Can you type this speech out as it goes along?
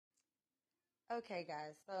Okay,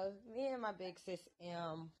 guys. So me and my big sis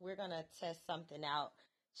we're gonna test something out.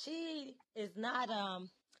 She is not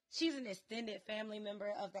she's an extended family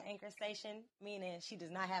member of the Anchor Station, meaning she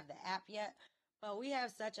does not have the app yet. But we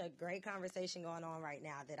have such a great conversation going on right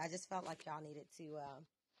now that I just felt like y'all needed to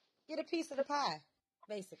get a piece of the pie,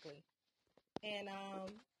 basically, and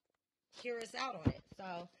hear us out on it.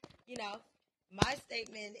 So, you know, my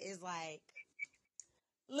statement is like,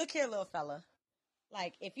 look here, little fella.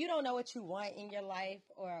 Like, if you don't know what you want in your life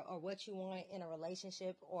or what you want in a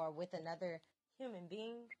relationship or with another human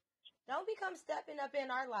being, don't become stepping up in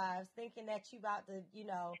our lives thinking that you about to,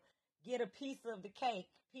 get a piece of the cake,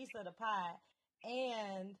 piece of the pie,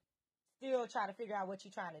 and still try to figure out what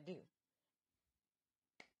you're trying to do.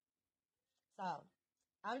 So,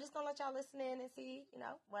 I'm just going to let y'all listen in and see,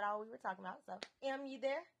 what all we were talking about. So, you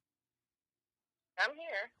there? I'm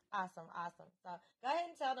here. Awesome. So, go ahead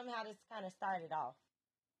and tell them how this kind of started off.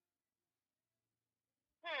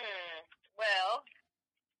 Well,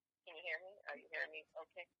 can you hear me? Are you hearing me?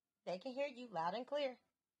 Okay. They can hear you loud and clear.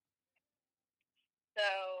 So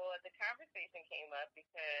the conversation came up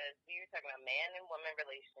because we were talking about man and woman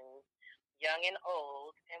relations, young and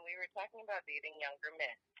old, and we were talking about dating younger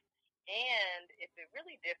men. And if it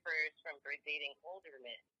really differs from dating older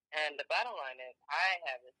men. And the bottom line is, I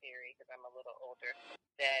have a theory, because I'm a little older,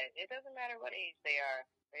 that it doesn't matter what age they are.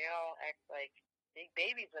 They all act like big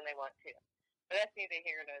babies when they want to. But that's neither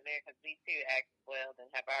here nor there, because we too act spoiled and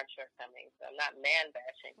have our shortcomings. So I'm not man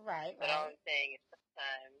bashing. Right. But all I'm saying is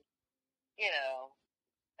sometimes,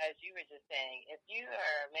 as you were just saying, if you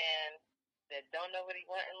are a man that don't know what he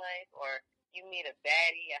wants in life, or you meet a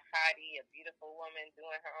baddie, a hottie, a beautiful woman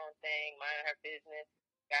doing her own thing, minding her business,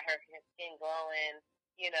 got her skin glowing,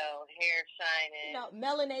 hair shining.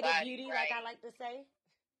 Melanated beauty, right, like I like to say.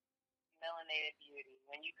 Melanated beauty.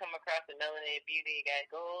 When you come across a melanated beauty, you got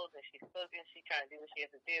goals, and she's focused, she's trying to do what she has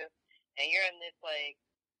to do, and you're in this, I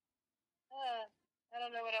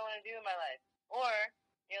don't know what I want to do in my life. Or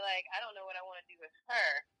you're like, I don't know what I want to do with her.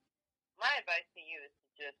 My advice to you is to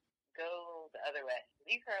just go the other way.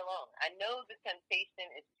 Leave her alone. I know the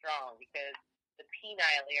temptation is strong because the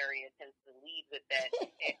penile area tends to lead with that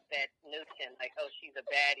that notion, like, oh, she's a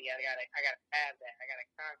baddie. I gotta have that. I gotta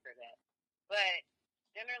conquer that. But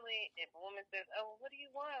generally, if a woman says, "Oh, what do you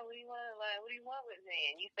want? What do you want? What do you want with me?"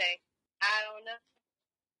 and you say, "I don't know,"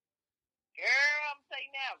 girl, I'm telling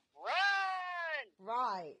you now, run.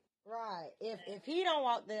 Right. If he don't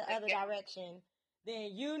walk the other direction,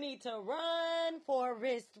 then you need to run,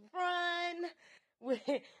 Forrest, run,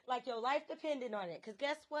 like your life depended on it. Because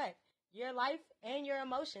guess what? Your life and your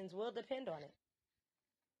emotions will depend on it.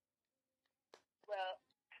 Well,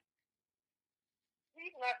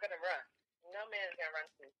 he's not going to run. No man is going to run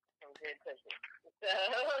from good pussy. So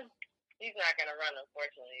he's not going to run,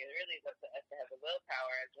 unfortunately. It really is up to us to have the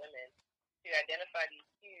willpower as women to identify these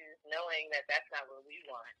cues, knowing that that's not what we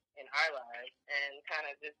want in our lives, and kind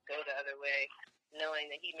of just go the other way,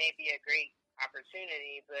 knowing that he may be a great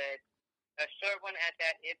opportunity, but a short one at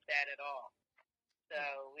that, if that at all.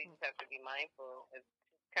 So we just have to be mindful of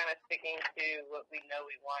kind of sticking to what we know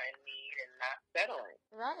we want and need and not settling.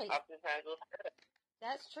 Right. Oftentimes we'll settle.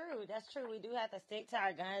 That's true. We do have to stick to our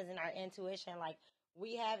guns and our intuition. Like,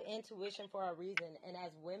 we have intuition for a reason. And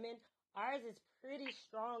as women, ours is pretty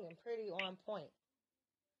strong and pretty on point.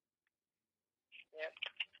 Yep.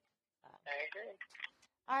 I agree.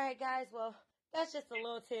 All right, guys. Well, that's just a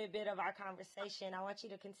little tidbit of our conversation. I want you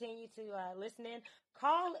to continue to listen in.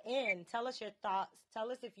 Call in. Tell us your thoughts. Tell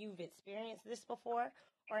us if you've experienced this before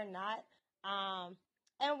or not. And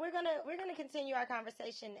we're gonna continue our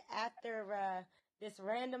conversation after this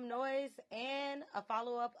random noise and a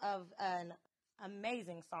follow-up of an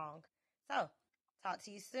amazing song. So, talk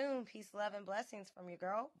to you soon. Peace, love, and blessings from your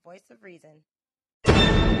girl, Voice of Reason.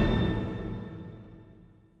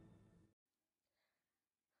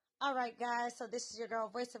 All right, guys. So this is your girl,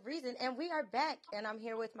 Voice of Reason, and we are back. And I'm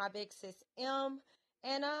here with my big sis, M.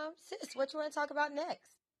 And sis, what you want to talk about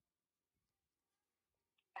next?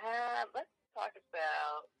 Let's talk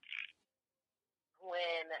about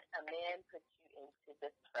when a man puts you into the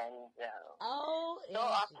friend zone. Oh, so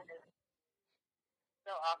often as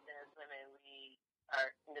women, we are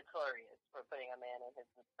notorious for putting a man in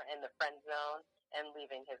the friend zone and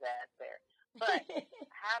leaving his ass there. But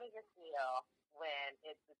how does it feel when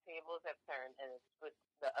the tables have turned and it's flipped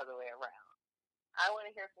the other way around? I want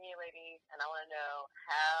to hear from you, ladies, and I want to know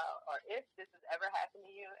how or if this has ever happened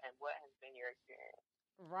to you and what has been your experience.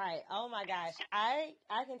 Right. Oh my gosh. I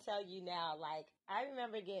can tell you now, like, I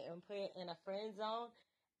remember getting put in a friend zone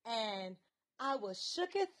and I was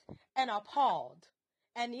shooketh and appalled.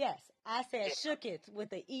 And yes, I said Yeah. shooketh with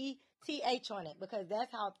the ETH on it because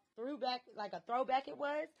that's how like a throwback it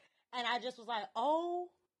was. And I just was like,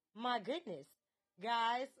 oh my goodness,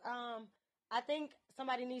 guys. I think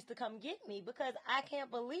somebody needs to come get me because I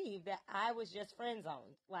can't believe that I was just friend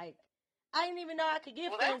zoned. Like, I didn't even know I could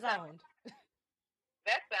get Well, friend zoned.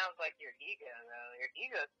 that sounds like your ego, though. Your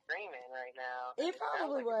ego's screaming right now. It It sounds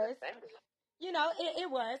probably like was. it's offended. You know,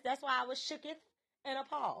 it was. That's why I was shooketh and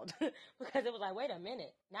appalled because it was like, wait a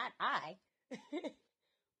minute, not I.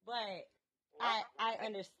 But I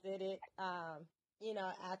understood it. You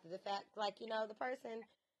know, after the fact, like, you know, the person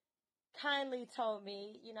kindly told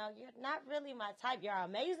me, you know, you're not really my type. You're an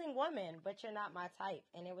amazing woman, but you're not my type.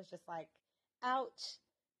 And it was just like, ouch,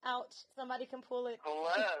 ouch. Somebody can pull it.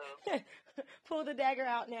 Hello. Pull the dagger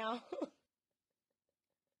out now.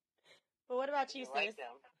 But what about you, sis? Liked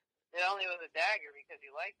him. It only was a dagger because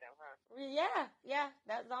you liked him, huh? Yeah.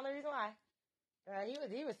 That's the only reason why.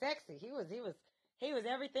 He was sexy. He was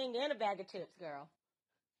everything in a bag of chips, girl.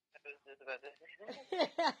 I was just about to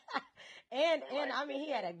and I mean,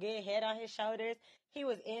 he had a good head on his shoulders. He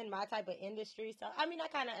was in my type of industry, so I mean, I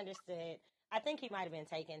kind of understood. I think he might have been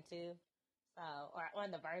taken too, so or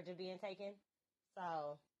on the verge of being taken.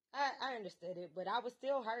 So I understood it, but I was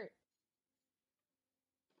still hurt.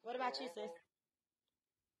 What about you, sis?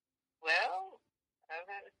 Well, I've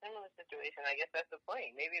had a similar situation. I guess that's the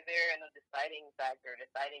point. Maybe they're in a deciding factor,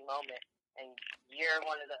 deciding moment, and you're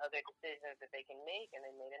one of the other decisions that they can make, and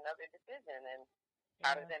they made another decision. And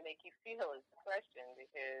how does that make you feel is the question.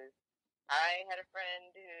 Because I had a friend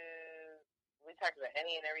who we talked about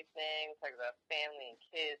any and everything. We talked about family and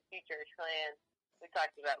kids, future plans.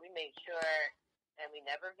 We made sure, and we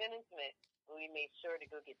never been intimate. We made sure to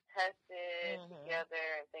go get tested together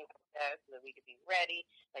and things like that so that we could be ready.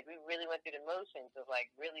 Like, we really went through the motions of,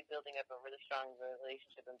 like, really building up a really strong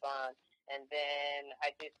relationship and bond. And then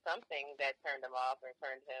I did something that turned him off or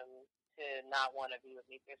turned him to not want to be with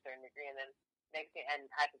me to a certain degree. And then next thing,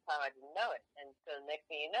 and at the time I didn't know it. And so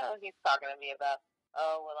next thing you know, he's talking to me about,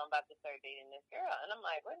 oh, well, I'm about to start dating this girl. And I'm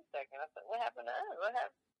like, wait a second. I said, what happened to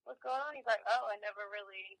us? What's going on? He's like, oh, I never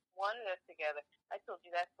really wanted us together. I told you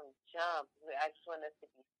that from jump. I just wanted us to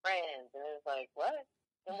be friends. And it was like, what?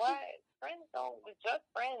 Then why? Just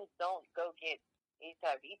friends don't go get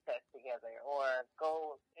HIV tests together or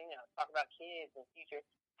go, talk about kids and future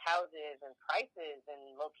houses and prices and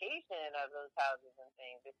location of those houses and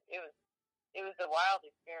things. It was a wild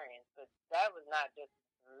experience, but that was not just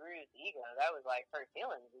Rue's ego. That was like her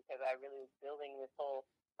feelings because I really was building this whole,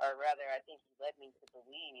 or rather, I think he led me to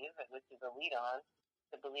believe, which is a lead on,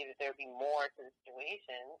 to believe that there would be more to the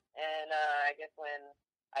situation. And I guess when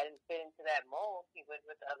I didn't fit into that mold, he went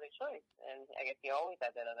with the other choice. And I guess he always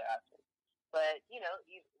had that other option. But,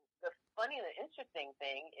 the funny and the interesting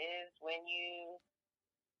thing is when you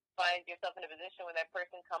find yourself in a position where that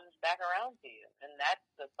person comes back around to you. And that's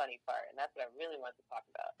the funny part. And that's what I really want to talk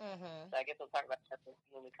about. So I guess we'll talk about that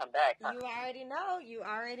when we come back. Huh? You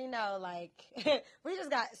already know. Like, we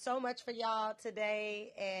just got so much for y'all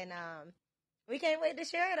today. And we can't wait to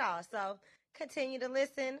share it all. So continue to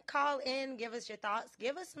listen. Call in. Give us your thoughts.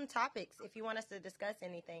 Give us some topics if you want us to discuss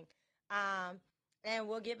anything. And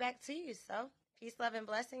we'll get back to you. So peace, love, and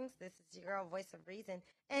blessings. This is your girl, Voice of Reason.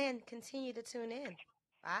 And continue to tune in.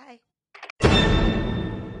 Bye.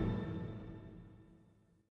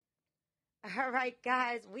 All right,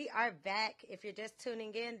 guys, we are back. If you're just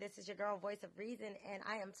tuning in, this is your girl, Voice of Reason, and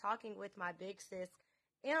I am talking with my big sis,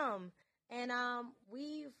 M. And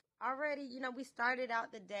we've already, we started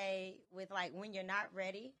out the day with like when you're not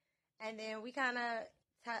ready, and then we kind of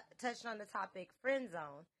touched on the topic friend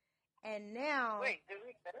zone, and now. Wait, did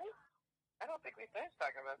we finish? I don't think we finished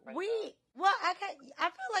talking about friend zone. Well, I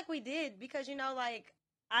feel like we did because like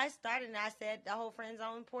I started and I said the whole friend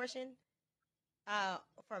zone portion.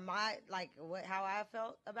 For my how I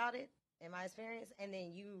felt about it and my experience, and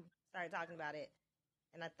then you started talking about it,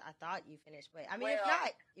 and I thought you finished, but I mean,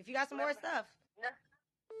 if you got some more stuff. No.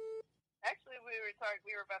 Actually, we were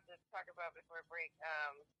about to talk about before break.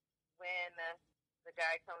 When the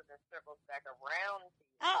guy comes and circles back around to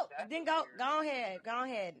you. Oh, then go ahead,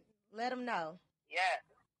 let him know. Yes.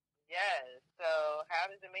 So, how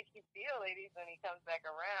does it make you feel, ladies, when he comes back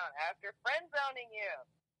around after friend zoning you?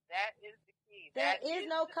 That is the key. There is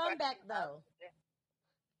no comeback, though.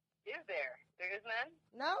 Is there? There is none?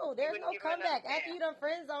 No, there's no comeback. After you done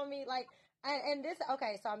friend zone me, and this,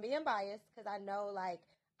 okay, so I'm being biased, because I know,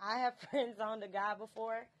 I have friend zoned a guy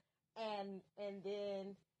before, and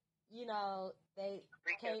then, they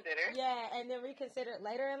reconsider. And then reconsidered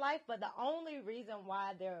later in life, but the only reason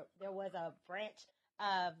why there was a branch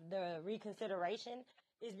of the reconsideration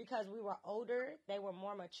is because we were older, they were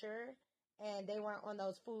more mature, and they weren't on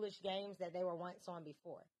those foolish games that they were once on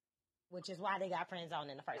before, which is why they got friend zoned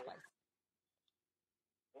in the first place.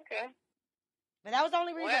 Okay. But that was the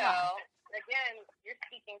only reason why. Well, again, you're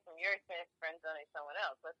speaking from your experience friend zoning someone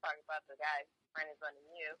else. Let's talk about the guy friend zoning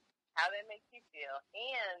you, how that makes you feel,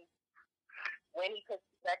 and when he puts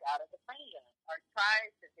you back out of the friend zone or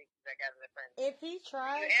tries to take you back out of the friend zone. If he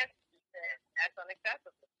tried, you answered, that's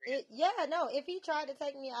unacceptable for you. If he tried to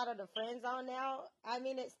take me out of the friend zone now, I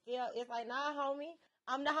mean, it's like, nah, homie,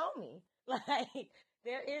 I'm the homie. Like,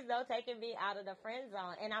 there is no taking me out of the friend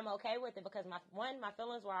zone, and I'm okay with it because my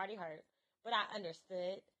feelings were already hurt, but I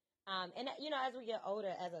understood. And as we get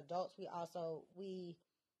older, as adults, we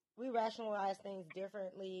rationalize things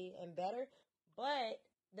differently and better. But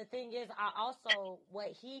the thing is, what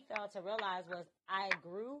he failed to realize was I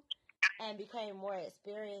grew and became more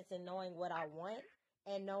experienced in knowing what I want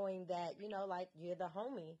and knowing that, like, you're the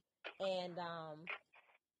homie. And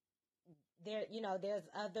there's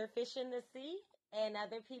other fish in the sea and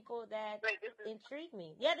other people that intrigue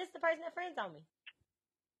me. Yeah, this is the person that friends on me.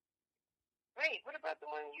 Wait, what about the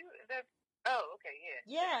one oh, okay, yeah.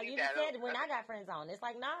 Yeah, you just said when I got friends on. It's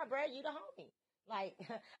like, nah, bro, you the homie. Like,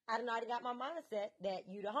 I done already got my mindset that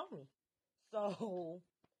you the homie. So,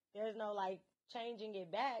 there's no, like, changing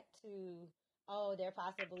it back to, oh, there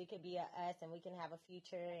possibly could be a us and we can have a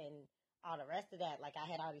future and all the rest of that. Like,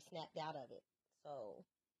 I had already snapped out of it. So,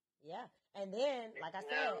 yeah. And then, like I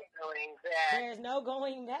said, there's no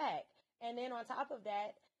going back. And then on top of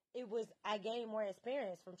that, I gained more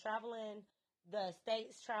experience from traveling the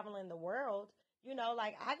states, traveling the world.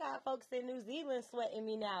 Like, I got folks in New Zealand sweating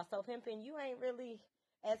me now. So, Pimpin', you ain't really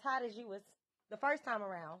as hot as you was the first time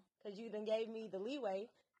around because you done gave me the leeway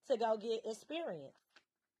to go get experience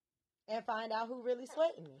and find out who really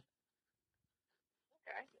sweating me.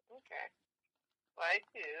 Okay. Well, I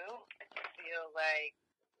too feel like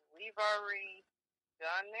we've already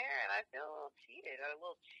gone there, and I feel a little cheated, a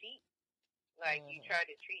little cheat. Like, you try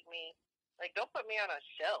to treat me, like, don't put me on a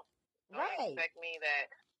shelf.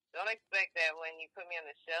 Don't expect that when you put me on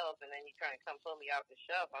the shelf and then you try to come pull me off the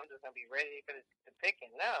shelf, I'm just going to be ready for the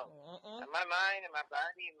picking. No. My mind and my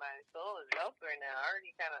body and my soul is elsewhere now. I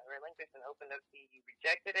already kind of relinquished and opened up to you. You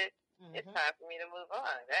rejected it. It's time for me to move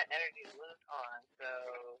on. That energy moves on. So,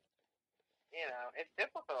 it's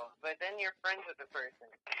difficult. But then you're friends with the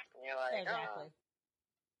person. And you're like, exactly.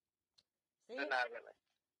 See? But not really.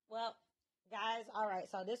 Well, guys, all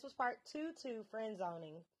right. So this was part 2 to friend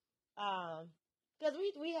zoning. Because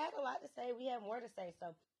we had a lot to say. We have more to say.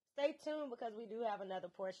 So stay tuned because we do have another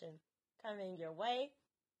portion coming your way.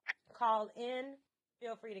 Call in.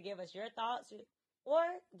 Feel free to give us your thoughts or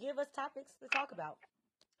give us topics to talk about.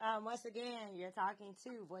 Once again, you're talking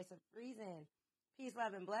to Voice of Reason, Peace,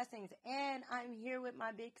 Love, and Blessings. And I'm here with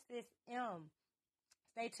my big sis, M.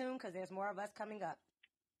 Stay tuned because there's more of us coming up.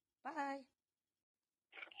 Bye.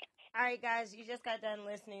 All right, guys, you just got done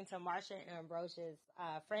listening to Marsha and Ambrosia's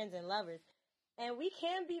Friends and Lovers. And we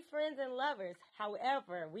can be friends and lovers.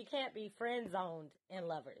 However, we can't be friend-zoned and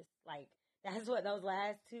lovers. Like, that's what those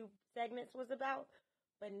last 2 segments was about.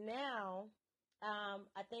 But now,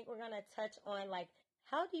 I think we're going to touch on, like,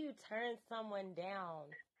 how do you turn someone down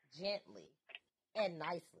gently and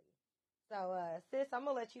nicely? So, sis, I'm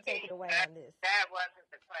going to let you take it away on this. That wasn't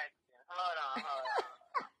the question. Hold on.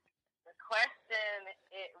 The question,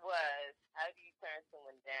 it was, how do you turn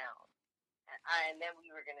someone down? And then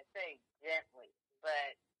we were going to say gently,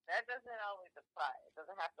 but that doesn't always apply. It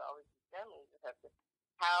doesn't have to always be gently. You just have to,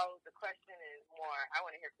 the question is more, I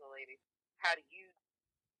want to hear from the ladies, how do you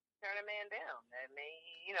turn a man down? That may,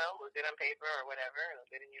 look good on paper or whatever,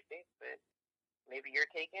 look good in your face, but maybe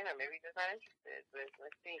you're taken or maybe just not interested. But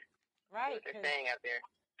let's see what they're saying out there.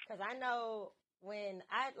 Because I know when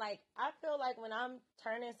I feel like when I'm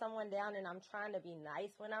turning someone down and I'm trying to be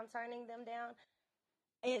nice when I'm turning them down,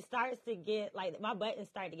 it starts to get, like, my buttons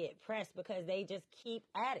start to get pressed because they just keep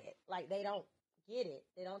at it. Like, they don't get it.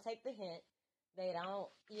 They don't take the hint. They don't,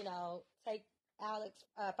 take Alex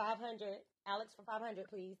 500. Alex for 500,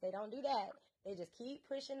 please. They don't do that. They just keep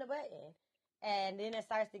pushing the button. And then it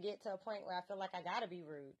starts to get to a point where I feel like I got to be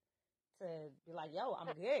rude to be like, yo,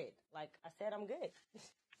 I'm good. Like I said, I'm good.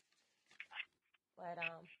 But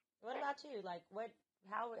what about you? Like,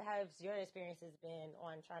 how has your experiences been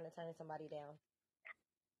on trying to turn somebody down?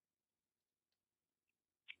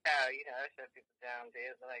 Oh, I shut people down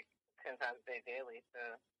daily, like 10 times a day daily. So,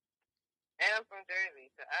 and I'm from Jersey,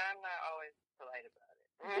 so I'm not always polite about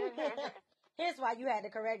it. Here's why you had to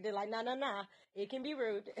correct it. Like, no. It can be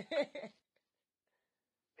rude.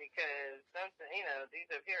 because something, these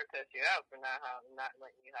up here cuss you out for not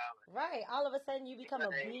letting you holler. Right. All of a sudden you become a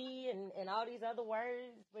Right. B and all these other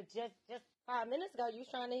words, but just 5 minutes ago you was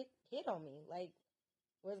trying to hit on me. Like,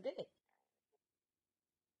 what's good?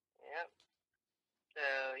 Yep. So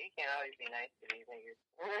you can't always be nice to these niggas.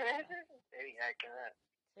 They be acting up.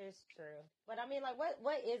 It's true. But I mean, like, what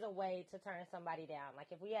is a way to turn somebody down?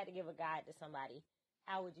 Like, if we had to give a guide to somebody,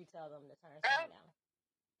 how would you tell them to turn somebody down?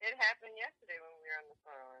 It happened yesterday when we were on the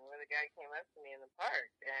phone, where the guy came up to me in the park,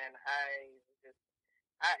 and hey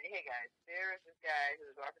guys, there was this guy who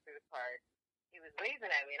was walking through the park. He was waving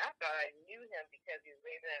at me, and I thought I knew him because he was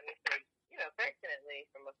waving at me so, affectionately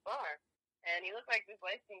from afar. And he looked like this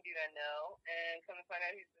light-skinned dude I know, and come to find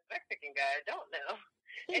out he's this Mexican guy I don't know.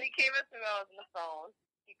 And he came up to me while I was on the phone.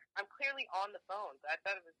 I'm clearly on the phone, so I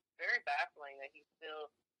thought it was very baffling that he still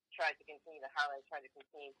tried to continue to holler, tried to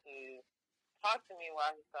continue to talk to me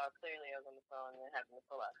while he saw clearly I was on the phone and having a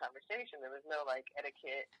full-out conversation. There was no,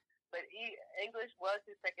 etiquette. But English was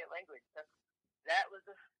his second language, so that was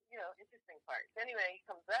the, interesting part. So anyway, he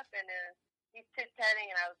comes up, and then he's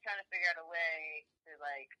chit-chatting, and I was trying to figure out a way to,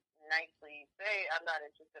 nicely say, I'm not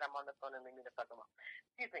interested, I'm on the phone, and leave me the fuck alone.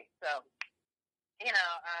 Excuse me. So,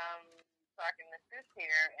 talking to sis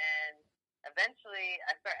here, and eventually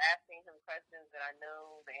I start asking him questions that I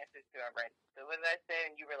know the answers to already. So what did I say?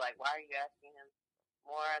 And you were like, why are you asking him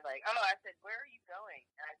more? I said, where are you going?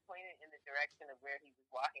 And I pointed in the direction of where he was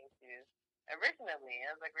walking to originally. I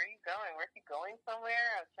was like, where are you going? Where's he going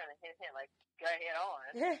somewhere? I was trying to hint, go ahead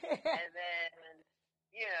on. And then,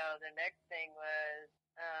 the next thing was,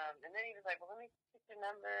 and then he was like, well, let me get your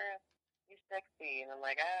number. You're sexy. And I'm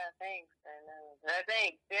like, thanks. And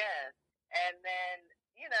thanks, yeah. And then,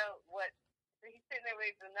 so he's sitting there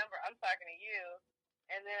waiting for the number. I'm talking to you.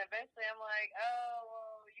 And then eventually I'm like, oh,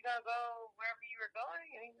 well, you going to go wherever you were going?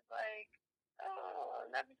 And he was like, oh,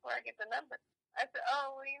 not before I get the number. I said,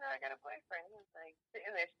 oh, well, I got a boyfriend. He was like,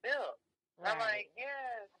 sitting there still. Right. I'm like,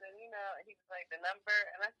 yes. And, he was like, the number.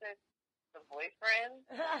 And I said, the boyfriend?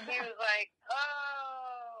 He was like,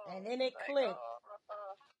 oh. And then it clicked.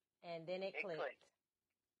 And then it clicked.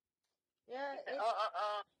 Yeah. Said,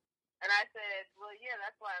 and I said, well, yeah,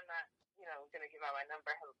 that's why I'm not, going to give out my number.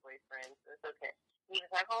 I have a boyfriend, so it's okay. He was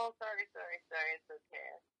like, oh, sorry, it's okay.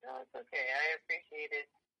 No, it's okay. I appreciate it,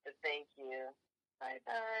 but thank you.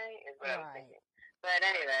 Bye-bye is what I was thinking. But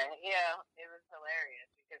anyway, it was hilarious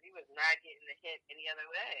because he was not getting the hit any other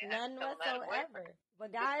way. None whatsoever.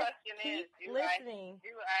 But guys, keep listening.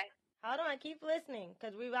 Hold on, keep listening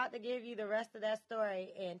because we're about to give you the rest of that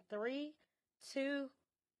story in 3, 2,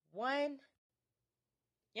 1.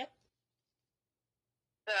 Yep.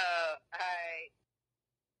 So I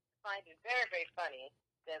find it very, very funny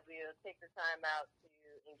that we'll take the time out to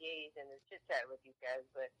engage in this chit chat with you guys,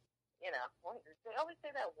 but they always say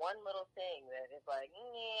that one little thing that is like,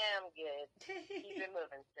 yeah, I'm good. Keep it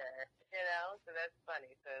moving, sir. So that's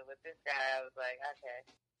funny. So with this guy, I was like, okay,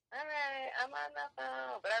 all right, I'm on the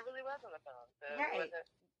phone, but I really was on the phone. So It wasn't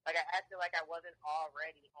like I acted like I wasn't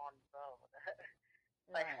already on the phone.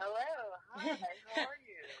 Hello, hi, how are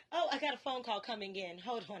you? Oh, I got a phone call coming in.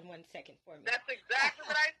 Hold on 1 second for me. That's exactly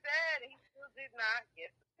what I said. He still did not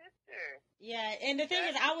get the picture. Yeah, and the thing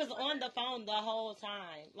is, I was on the phone the whole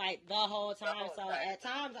time. So at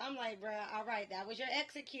times, I'm like, bruh, all right, that was your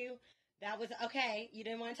exit cue. That was, okay, you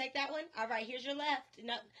didn't want to take that one? All right, here's your left.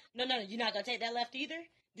 No, you're not going to take that left either?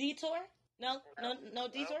 Detour? No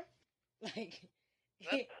detour?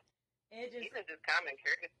 Even just common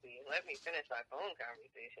courtesy. Let me finish my phone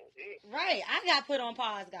conversation. Geez. Right. I got put on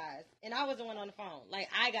pause, guys. And I was the one on the phone.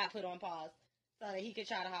 I got put on pause so that he could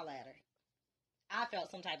try to holler at her. I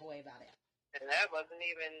felt some type of way about it. And that wasn't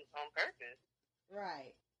even on purpose.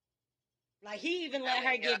 Right. He even let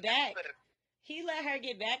her get back. He let her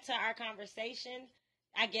get back to our conversation.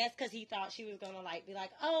 I guess because he thought she was going to be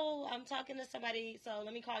like, oh, I'm talking to somebody, so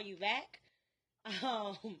let me call you back.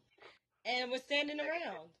 And was standing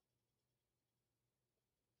around.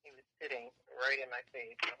 Sitting right in my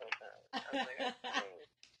face the whole time. I was like,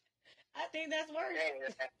 I think that's worse. He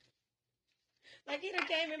done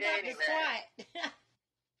came and popped the squat.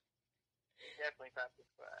 Definitely popped the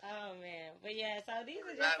squat. Oh, man. But, yeah, so these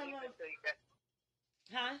are just some of...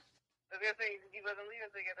 Huh? I was going to say, he wasn't leaving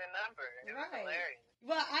until you got their number. It was hilarious.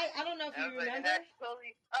 Well, I don't know if you remember. That's what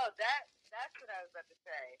I was about to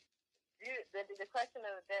say. The question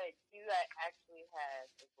of the day, do I actually have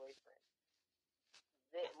a boyfriend?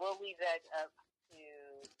 We'll leave that up to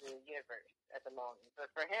the universe at the moment.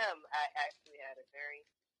 But for him, I actually had a very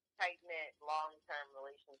tight-knit, long-term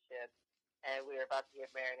relationship, and we were about to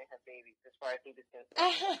get married and have babies as far as he was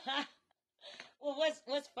concerned. Well,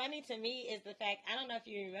 what's funny to me is the fact, I don't know if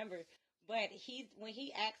you remember, but when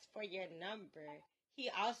he asked for your number, he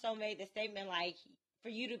also made the statement like, for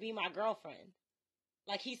you to be my girlfriend.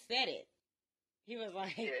 Like, he said it. He was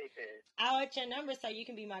like, Yeah, he did. I want your number so you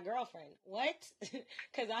can be my girlfriend. What?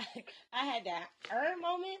 Because I had that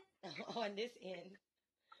moment on this end.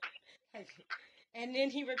 And then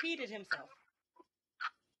he repeated himself.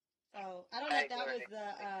 So I don't know if that was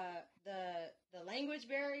the language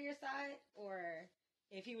barrier side, or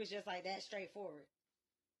if he was just like that straightforward.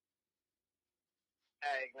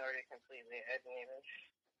 I ignored it completely. I didn't even.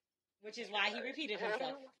 Which is why he repeated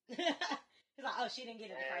himself. He's like, oh, she didn't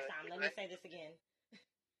get it the first time. Let me say this again.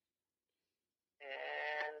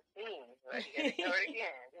 And scene. Like, you gotta ignore it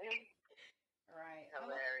again. Right.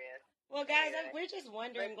 Hilarious. Well, guys, we're just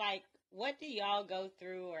wondering, like, what do y'all go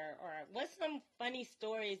through, or what's some funny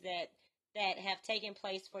stories that have taken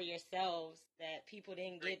place for yourselves that people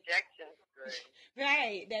didn't get? Rejection stories.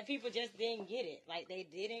 Right, that people just didn't get it. Like, they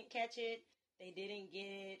didn't catch it, they didn't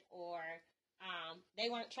get it, or they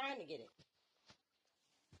weren't trying to get it.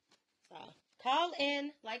 So, call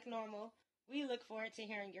in like normal. We look forward to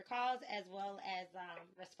hearing your calls as well as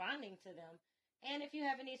responding to them. And if you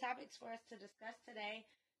have any topics for us to discuss today,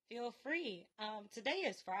 feel free. Today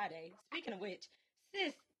is Friday. Speaking of which,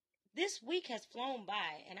 sis, this week has flown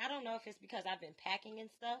by, and I don't know if it's because I've been packing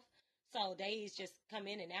and stuff, so days just come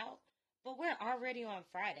in and out. But we're already on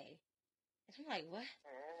Friday, and I'm like, what?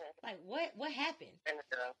 Like, what happened?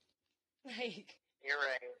 Like, you're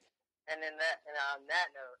right. And on that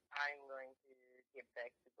note, I'm going to get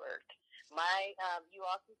back to work. You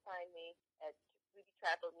also find me at Ruby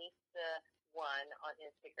Travelista1 on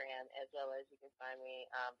Instagram, as well as you can find me,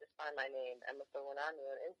 just find my name, Emma Solanani,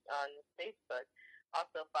 on Facebook.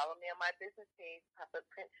 Also, follow me on my business page, Pop Up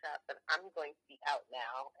Print Shop, but I'm going to be out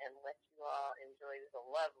now and let you all enjoy this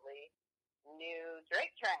lovely new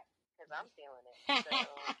Drake track, because I'm feeling it. So,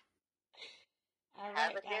 all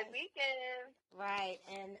right, have a guys. good weekend. Right,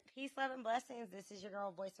 and peace, love, and blessings. This is your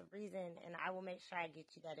girl, Voice of Reason, and I will make sure I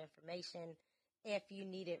get you that information if you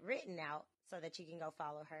need it written out so that you can go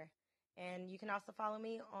follow her. And you can also follow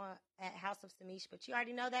me at House of Samish, but you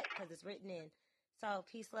already know that because it's written in. So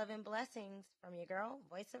peace, love, and blessings from your girl,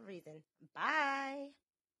 Voice of Reason. Bye.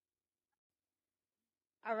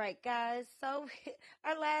 All right, guys. So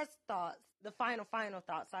our last thoughts, the final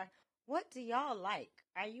thoughts are, what do y'all like?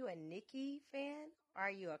 Are you a Nicki fan or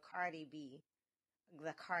are you a Cardi B?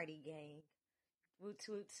 The Cardi gang. Woot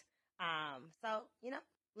toot. So,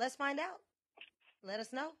 let's find out. Let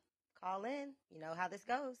us know. Call in. You know how this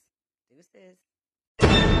goes. Deuces.